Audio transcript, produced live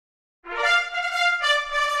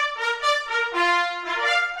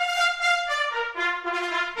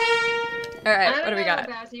Alright, what do we got?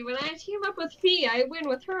 Bowsy. When I team up with Fee, I win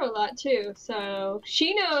with her a lot too. So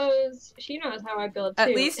she knows how I build too.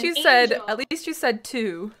 At least you said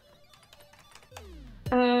 2.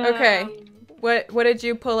 Okay. What did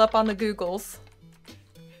you pull up on the Googles?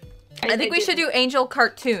 I think we should do Angel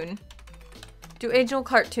Cartoon. Do Angel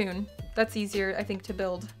Cartoon. That's easier, I think, to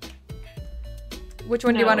build. Which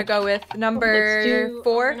one do you want to go with? Number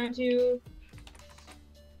 4? I'm gonna do...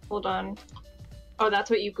 Hold on. Oh, that's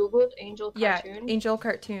what you Googled? Angel Cartoon? Yeah, Angel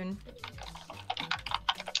Cartoon.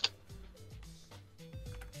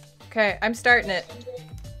 Okay, I'm starting it.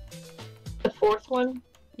 The 4th one?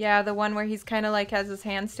 Yeah, the one where he's kind of like has his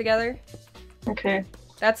hands together. Okay.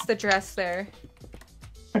 That's the dress there.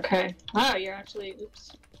 Okay. Wow, you're actually,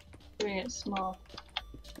 oops, doing it small.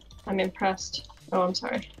 I'm impressed. Oh, I'm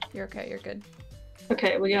sorry. You're okay, you're good.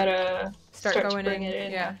 Okay, we gotta start going to bring in, it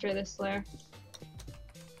in yeah. after this layer.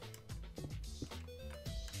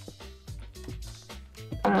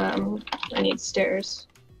 I need stairs.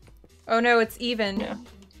 Oh no, it's even. Yeah.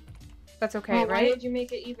 That's okay, Oh, right? why did you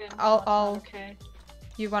make it even? I'll. Okay.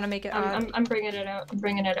 You want to make it odd? I'm bringing it out. I'm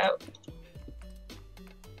bringing it out.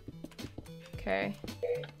 Okay.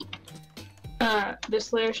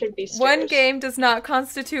 This layer should be stairs. One game does not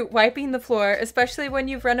constitute wiping the floor, especially when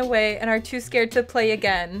you've run away and are too scared to play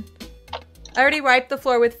again. I already wiped the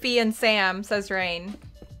floor with Fee and Sam, says Rain.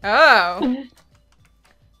 Oh.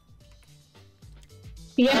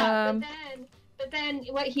 Yeah, but then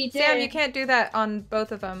what he did... Sam, you can't do that on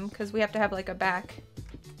both of them, because we have to have, like, a back.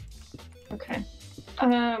 Okay.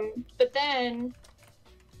 But then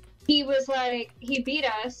he was like, he beat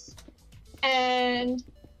us, and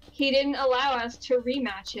he didn't allow us to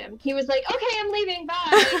rematch him. He was like, okay, I'm leaving,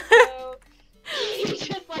 bye! So he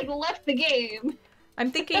just, like, left the game.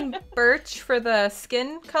 I'm thinking birch for the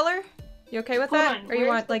skin color. You okay with that? Or you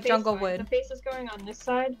want, like, jungle wood? The face is going on this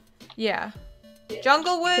side? Yeah.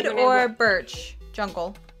 Jungle wood or birch?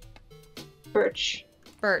 Jungle. Birch.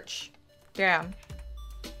 Birch. Damn.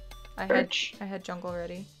 Birch. I had jungle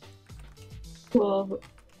ready. Well,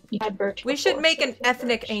 you had birch We should make so an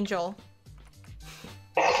ethnic birch. angel.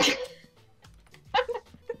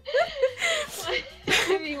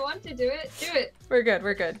 If you want to do it, do it. We're good,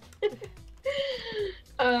 we're good.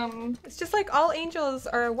 It's just like all angels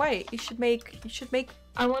are white. You should make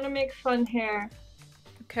I want to make fun hair.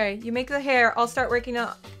 Okay, you make the hair. I'll start working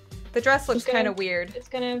on... The dress looks kind of weird. It's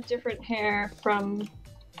gonna have different hair from...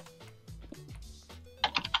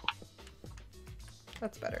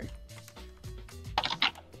 That's better.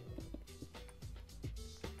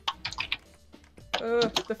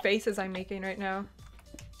 Ugh, the faces I'm making right now.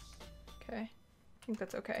 Okay, I think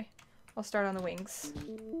that's okay. I'll start on the wings.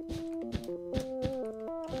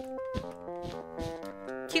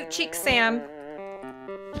 Cute cheeks, Sam.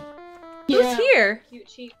 Who's here? Cute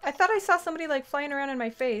cheeks. I thought I saw somebody like flying around in my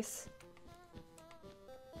face.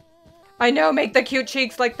 I know, make the cute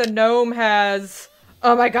cheeks like the gnome has.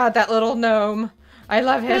 Oh my god, that little gnome. I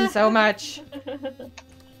love him so much.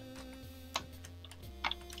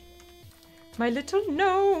 My little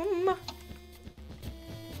gnome.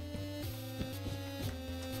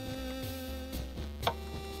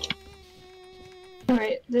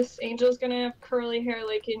 Alright, this angel's gonna have curly hair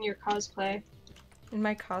like in your cosplay. In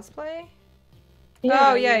my cosplay?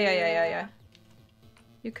 Yeah, oh, yeah.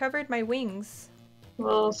 You covered my wings.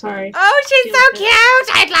 Well, sorry. Oh, she's so cute!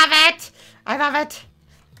 I love it! I love it!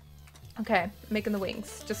 Okay, making the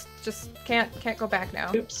wings. Just can't go back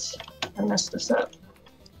now. Oops, I messed this up.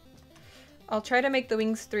 I'll try to make the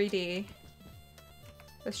wings 3D.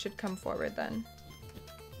 This should come forward then.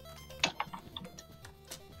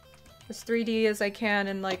 As 3D as I can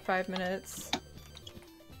in like 5 minutes.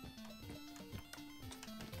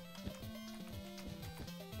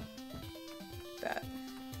 That.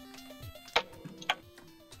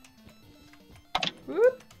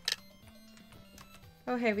 Whoop!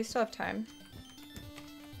 Oh hey, we still have time.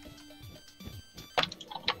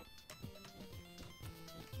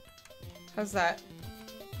 How's that?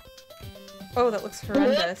 Oh, that looks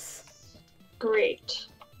horrendous. Great.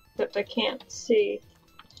 Except I can't see.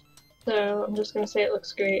 So I'm just gonna say it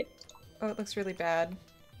looks great. Oh, it looks really bad.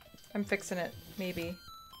 I'm fixing it, maybe.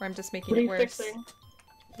 Or I'm just making What are it you worse. fixing?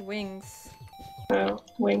 The wings. Oh,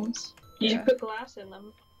 wings. You Yeah. should put glass in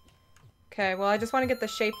them. Okay, well I just want to get the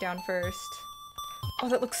shape down first. Oh,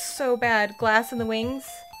 that looks so bad. Glass in the wings?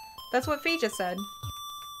 That's what Fee just said.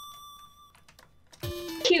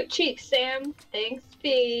 Cute cheeks, Sam. Thanks,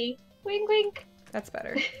 Fee. Wink, wink. That's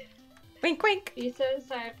better. Wink, wink! Fee says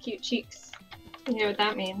I have cute cheeks. You know what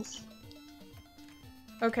that means.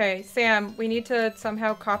 Okay, Sam, we need to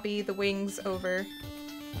somehow copy the wings over.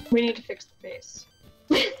 We need to fix the face.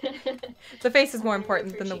 The face is more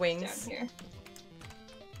important than the wings.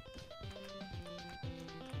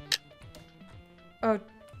 Oh,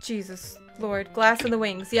 Jesus Lord. Glass in the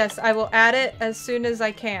wings. Yes, I will add it as soon as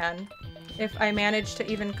I can. If I manage to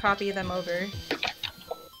even copy them over. This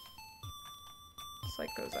like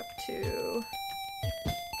goes up 2.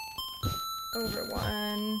 Over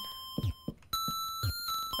 1.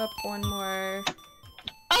 Up 1 more.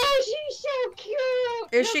 Oh, she's so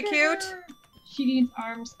cute! Is she cute? Her. She needs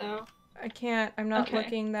arms, though. I can't. I'm not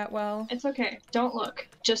looking that well. It's okay. Don't look.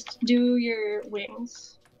 Just do your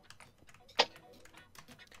wings.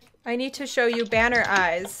 I need to show you banner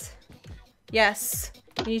eyes. Yes.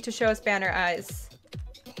 You need to show us banner eyes.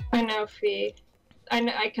 I know, Fee.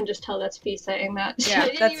 I can just tell that's Fee saying that. Yeah,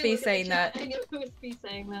 that's Fee saying that. I knew it was Fee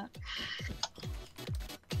saying that.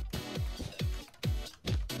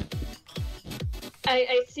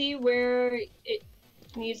 I see where it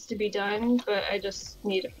needs to be done, but I just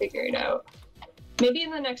need to figure it out. Maybe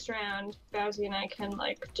in the next round, Bowsy and I can,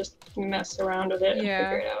 like, just mess around with it and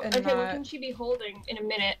figure it out. Okay, what can she be holding in a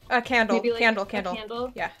minute? A candle. Maybe, like, candle. A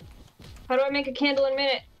candle? Yeah. How do I make a candle in a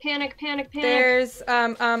minute? Panic, panic, panic. There's,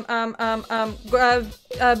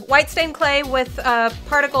 white stained clay with a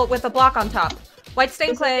particle, with a block on top. White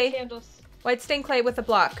stained clay. White stained clay with a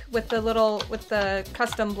block. With the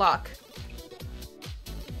custom block.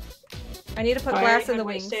 I need to put glass in the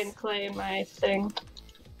wings. White stained clay in my thing.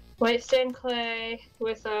 White stained clay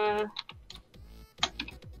with a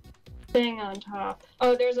thing on top.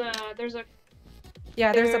 Oh, there's a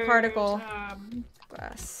particle.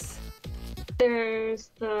 Glass.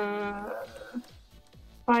 There's the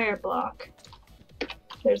fire block.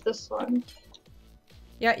 There's this one.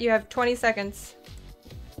 Yeah, you have 20 seconds.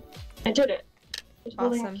 I did it. Just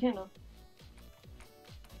holding Awesome. a candle.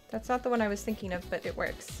 That's not the one I was thinking of, but it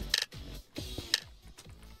works.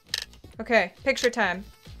 Okay, picture time.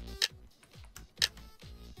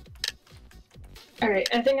 Alright,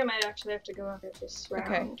 I think I might actually have to go over this round.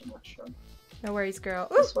 Okay. I'm not sure. No worries, girl.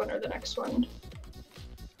 Ooh. This one or the next one.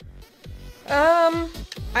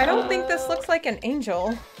 I don't think this looks like an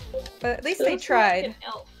angel, but at least they tried. Like an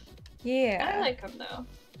elf. Yeah. I like them though.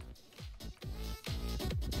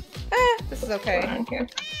 This is okay. Here?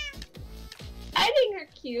 I think they're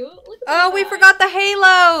cute. Look at Oh, we forgot the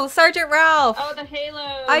halo! Sergeant Ralph! Oh, the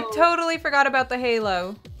halo! I totally forgot about the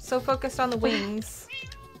halo. So focused on the wings.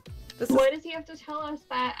 Why does he have to tell us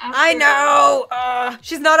that after? I know!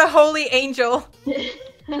 She's not a holy angel.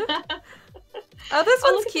 Oh, this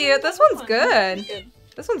one's cute. This one's good.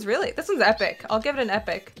 This one's epic. I'll give it an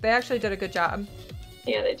epic. They actually did a good job.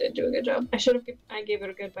 Yeah, they did do a good job. I gave it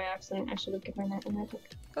a good by accident. I should have given that an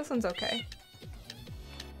epic. This one's okay.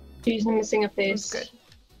 She's missing a face. That's good.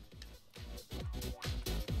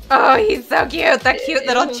 Oh, he's so cute. The cute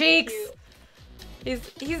little cheeks.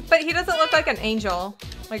 Cute. But he doesn't look like an angel.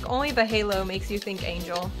 Like, only the halo makes you think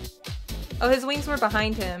angel. Oh, his wings were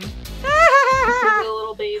behind him. This is a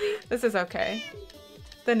little baby. This is okay.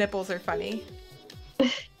 The nipples are funny.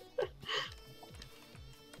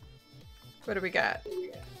 What do we got?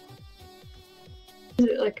 Is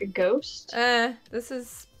it like a ghost? This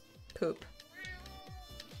is poop.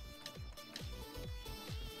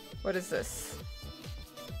 What is this?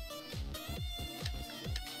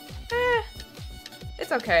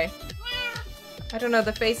 It's okay. I don't know,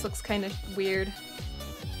 the face looks kind of weird.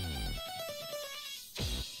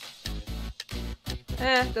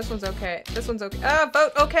 This one's okay. This one's okay. Oh,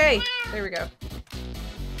 vote okay! There we go.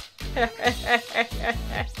 This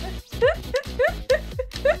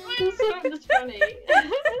one is funny.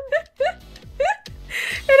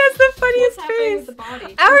 It has the funniest What's face. with the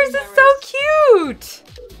body? Ours is so cute!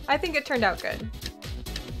 I think it turned out good.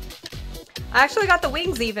 I actually got the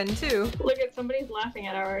wings even, too. Look at somebody's laughing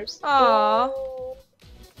at ours. Aww. Oh.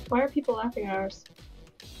 Why are people laughing at ours?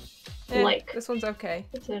 Like. This one's okay.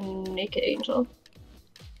 It's a naked angel.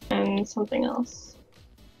 And something else.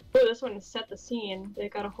 Oh, this one set the scene. They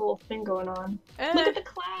got a whole thing going on. Look at the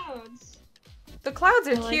clouds! The clouds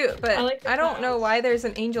are cute, but I don't know clouds. why there's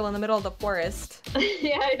an angel in the middle of the forest.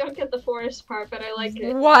 Yeah, I don't get the forest part, but I like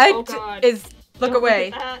it. What oh, God. is... Look Don't away.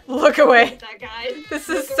 Look, at that. Look away. Look at that, guys. This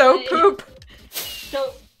Look is so away. poop.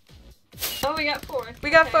 So... Oh, we got fourth. We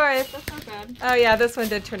got okay. fourth. That's not bad. Oh yeah, this one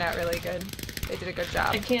did turn out really good. They did a good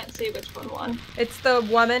job. I can't see which one won. It's the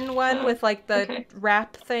woman one with like the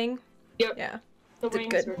wrap thing. Yep. Yeah. The did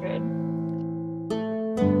wings good. were good.